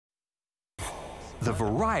The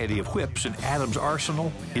variety of whips in Adam's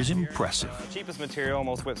arsenal is impressive. Cheapest material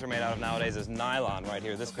most whips are made out of nowadays is nylon right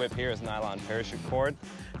here. This whip here is nylon parachute cord.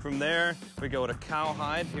 From there, we go to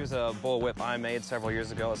cowhide. Here's a bull whip I made several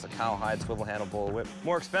years ago. It's a cowhide swivel handle bull whip.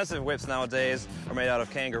 More expensive whips nowadays are made out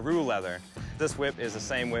of kangaroo leather. This whip is the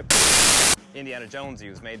same whip Indiana Jones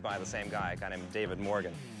used, made by the same guy, a guy named David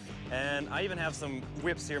Morgan. And I even have some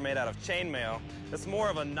whips here made out of chainmail. It's more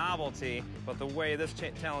of a novelty, but the way this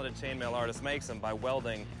talented chainmail artist makes them, by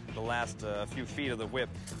welding the last few feet of the whip,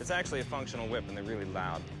 it's actually a functional whip, and they're really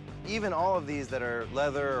loud. Even all of these that are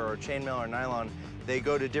leather or chainmail or nylon, they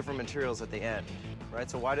go to different materials at the end, right?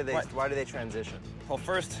 So why do they transition? Well,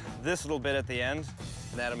 first, this little bit at the end,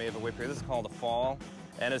 anatomy of a whip here, this is called a fall,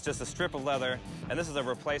 and it's just a strip of leather, and this is a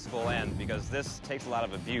replaceable end because this takes a lot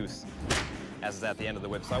of abuse as is at the end of the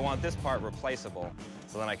whip. So I want this part replaceable,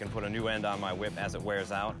 so then I can put a new end on my whip as it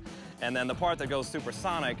wears out. And then the part that goes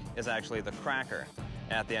supersonic is actually the cracker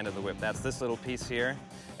at the end of the whip. That's this little piece here.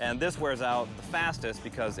 And this wears out the fastest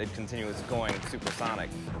because it continues going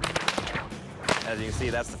supersonic. As you can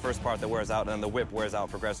see, that's the first part that wears out, and then the whip wears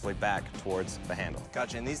out progressively back towards the handle.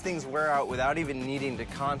 Gotcha, and these things wear out without even needing to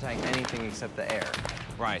contact anything except the air.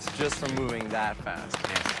 Right. Just from moving that fast.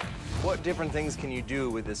 Yes. What different things can you do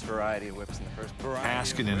with this variety of whips in the first place?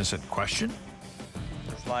 Ask an innocent question.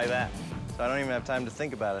 Just like that. So I don't even have time to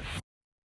think about it.